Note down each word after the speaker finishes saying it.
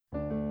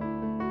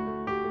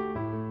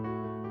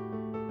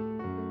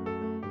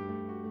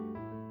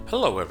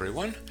Hello,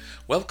 everyone.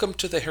 Welcome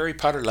to the Harry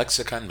Potter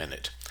Lexicon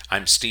Minute.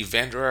 I'm Steve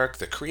Vander Ark,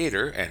 the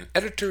creator and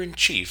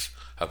editor-in-chief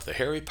of the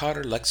Harry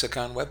Potter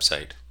Lexicon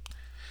website.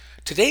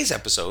 Today's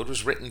episode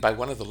was written by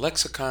one of the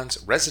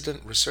lexicon's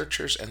resident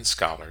researchers and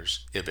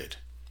scholars, Ibid.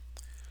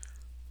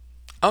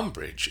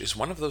 Umbridge is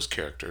one of those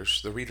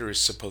characters the reader is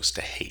supposed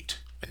to hate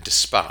and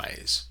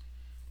despise.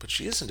 But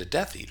she isn't a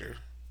Death Eater.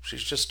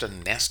 She's just a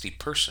nasty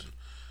person.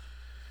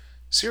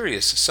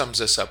 Sirius sums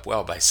this up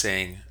well by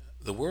saying,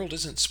 "The world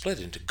isn't split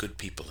into good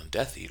people and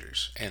Death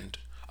Eaters," and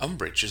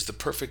Umbridge is the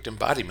perfect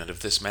embodiment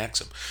of this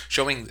maxim,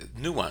 showing the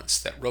nuance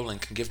that Rowling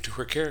can give to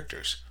her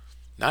characters.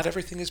 Not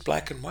everything is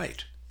black and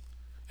white,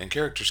 and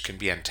characters can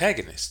be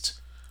antagonists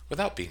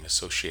without being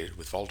associated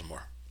with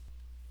Voldemort.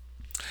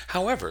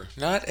 However,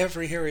 not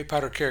every Harry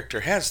Potter character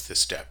has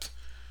this depth.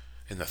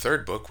 In the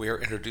third book, we are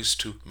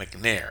introduced to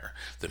Macnair,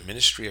 the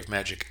Ministry of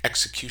Magic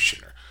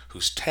executioner,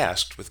 who's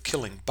tasked with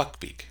killing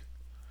Buckbeak.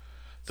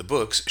 The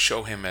books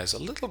show him as a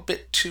little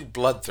bit too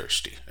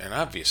bloodthirsty, and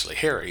obviously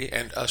Harry,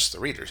 and us the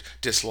readers,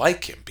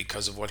 dislike him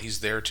because of what he's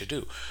there to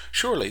do.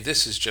 Surely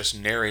this is just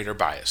narrator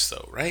bias,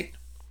 though, right?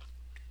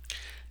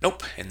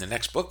 Nope, in the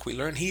next book we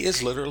learn he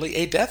is literally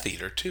a Death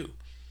Eater, too.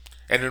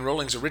 And in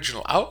Rowling's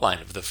original outline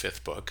of the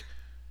fifth book,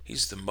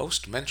 he's the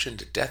most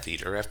mentioned Death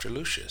Eater after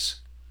Lucius.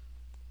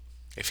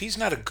 If he's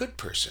not a good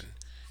person,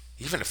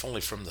 even if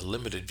only from the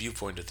limited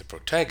viewpoint of the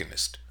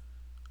protagonist,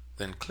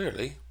 then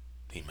clearly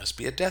he must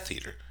be a Death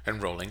Eater,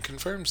 and Rowling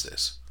confirms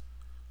this.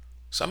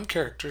 Some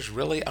characters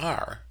really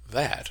are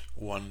that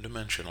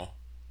one-dimensional.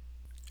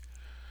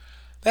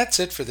 That's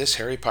it for this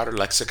Harry Potter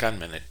Lexicon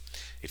Minute.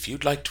 If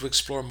you'd like to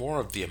explore more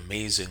of the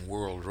amazing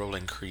world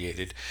Rowling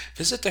created,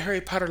 visit the Harry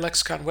Potter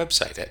Lexicon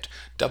website at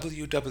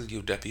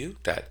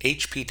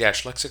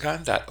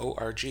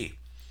www.hp-lexicon.org.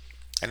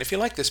 And if you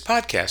like this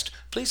podcast,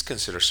 please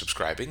consider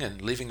subscribing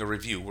and leaving a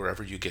review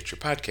wherever you get your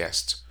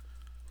podcasts.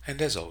 And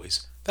as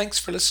always, thanks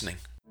for listening.